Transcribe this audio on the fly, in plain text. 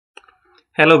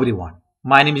Hello everyone,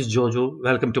 my name is Jojo.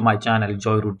 Welcome to my channel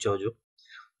Joyroute-jojo.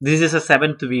 This is a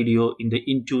seventh video in the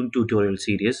Intune tutorial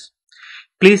series.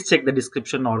 Please check the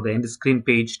description or the end screen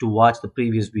page to watch the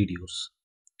previous videos.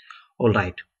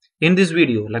 Alright, in this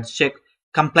video, let's check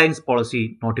compliance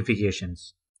policy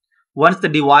notifications. Once the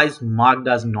device marked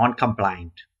as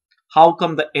non-compliant, how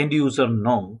come the end user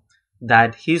know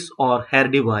that his or her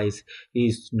device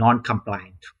is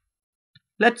non-compliant?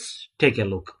 Let's take a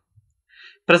look.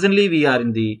 Presently, we are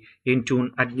in the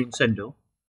Intune admin center.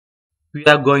 We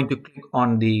are going to click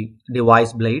on the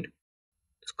device blade,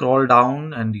 scroll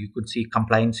down and you could see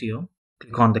compliance here.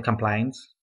 Click on the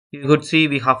compliance. You could see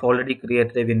we have already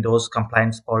created a Windows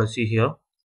compliance policy here,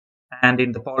 and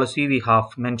in the policy we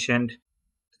have mentioned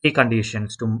three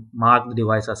conditions to mark the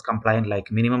device as compliant,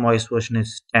 like minimum OS version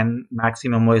is 10,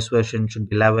 maximum OS version should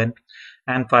be 11,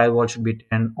 and firewall should be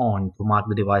turned on to mark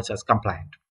the device as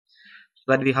compliant.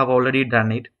 So that we have already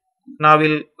done it. Now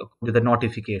we'll go to the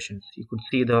notifications. You could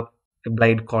see the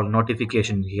blade called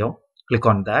notification here. Click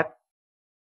on that.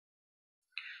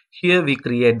 Here we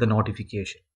create the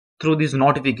notification. Through this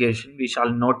notification, we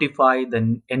shall notify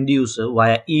the end user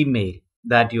via email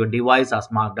that your device is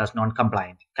marked as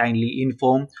non-compliant. Kindly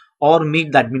inform or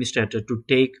meet the administrator to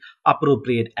take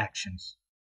appropriate actions.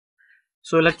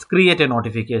 So let's create a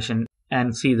notification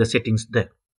and see the settings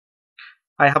there.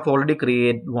 I have already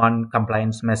created one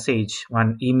compliance message,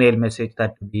 one email message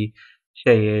that will be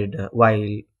shared while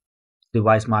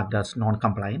device marked as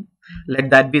non-compliant. Let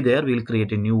that be there. We'll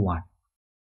create a new one.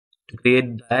 To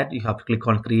create that, you have to click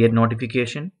on create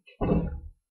notification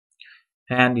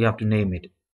and you have to name it.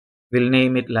 We'll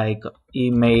name it like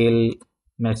email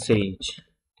message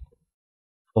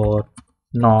for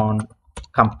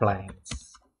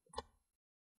non-compliance.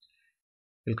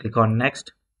 We'll click on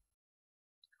next.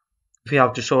 If you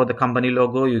have to show the company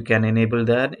logo, you can enable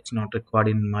that. It's not required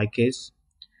in my case.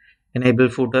 Enable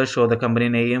footer, show the company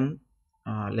name.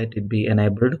 Let it be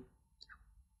enabled.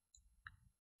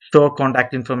 Show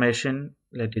contact information,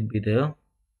 let it be there.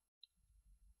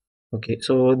 Okay,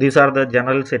 so these are the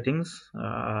general settings.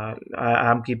 I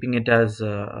am keeping it as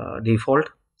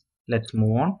default. Let's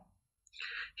move on.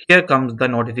 Here comes the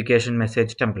notification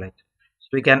message template. So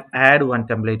we can add one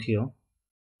template here.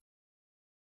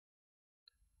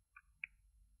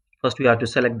 First we have to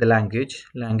select the language.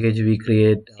 Language we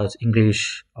create as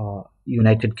English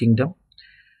United Kingdom,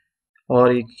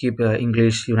 or you keep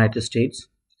English United States.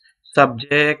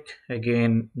 Subject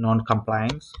again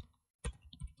non-compliance,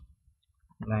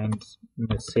 lines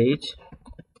message,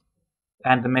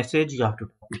 and the message you have to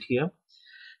type it here.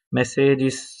 Message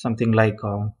is something like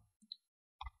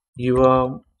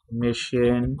your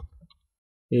machine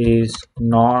is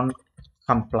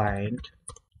non-compliant,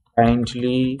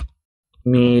 kindly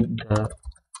meet the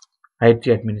IT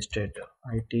administrator.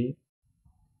 IT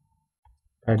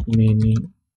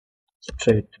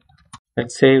administrator.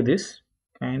 Let's save this.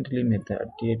 Kindly meet the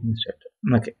IT administrator.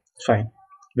 Okay, fine.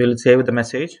 We'll save the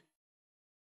message.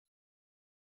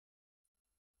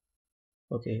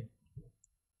 Okay.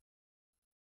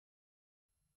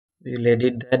 We'll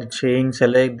edit that, change,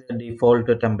 select the default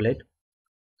template.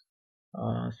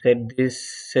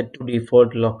 Set to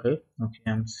default local. Okay,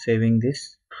 I'm saving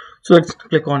this. So let's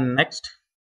click on next,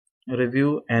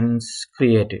 review and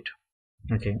create it.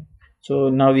 Okay, so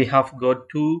now we have got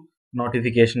two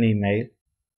notification email.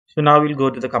 So now we'll go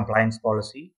to the compliance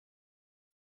policy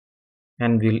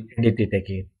and we'll edit it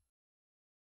again.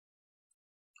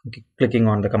 Okay, clicking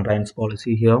on the compliance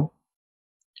policy here,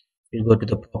 we'll go to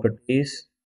the properties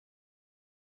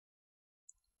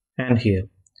and here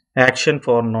action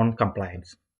for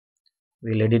non-compliance.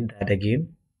 We'll edit that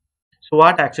again. So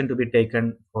what action to be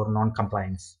taken for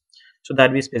non-compliance? So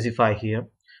that we specify here.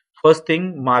 First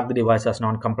thing, mark the device as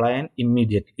non-compliant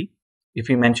immediately. If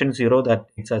we mention 0, that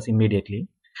it's as immediately.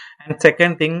 And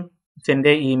second thing, send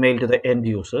a email to the end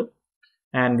user,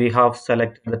 and we have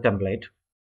selected the template.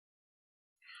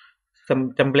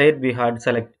 Some template we had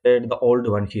selected the old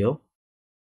one here,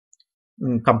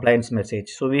 compliance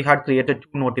message. So we had created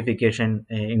two notification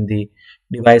in the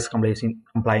device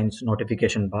compliance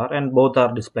notification bar, and both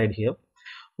are displayed here.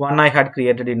 One I had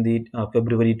created in the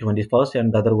February 21st,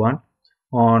 and the other one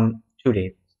on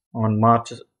today, on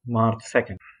March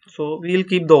 2nd. So we'll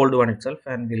keep the old one itself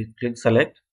and we'll click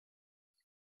select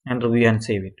and review and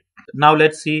save it. Now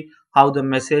let's see how the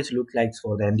message looks like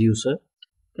for the end user.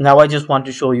 Now I just want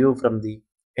to show you from the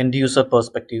end user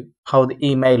perspective how the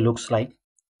email looks like.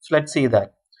 So let's see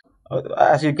that.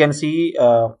 As you can see,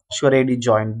 Sure ID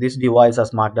joined. This device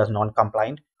is marked as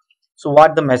non-compliant. So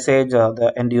what the message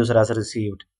the end user has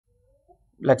received?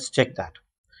 Let's check that.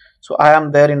 So I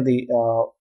am there in the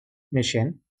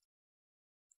machine.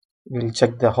 We'll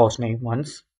check the host name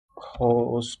once.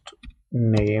 Host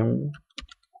name.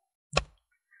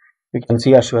 We can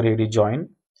see Ashwari already joined,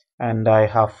 and I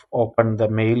have opened the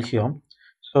mail here.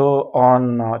 So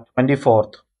on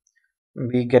 24th,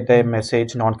 we get a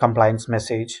message, non-compliance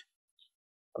message,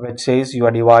 which says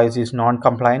your device is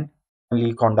non-compliant.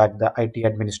 Only contact the IT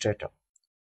administrator.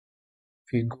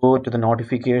 If you go to the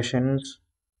notifications,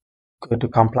 go to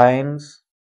compliance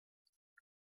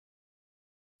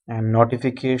and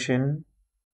notification,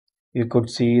 you could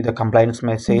see the compliance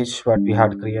message what we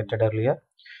had created earlier.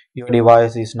 Your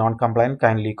device is non-compliant,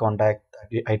 kindly contact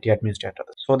the IT administrator.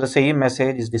 So the same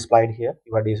message is displayed here.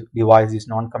 Your device is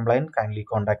non-compliant, kindly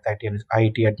contact the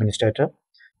IT administrator.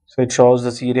 So it shows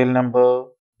the serial number,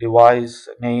 device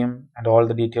name, and all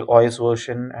the detail, OS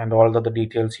version, and all the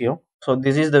details here. So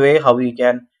this is the way how we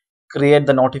can create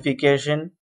the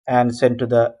notification and send to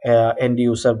the end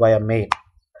user via mail.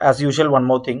 As usual, one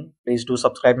more thing, please do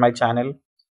subscribe my channel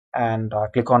and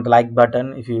click on the like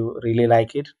button if you really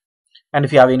like it. And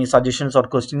if you have any suggestions or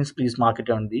questions, please mark it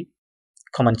on the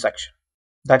comment section.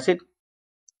 That's it.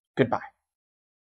 Goodbye.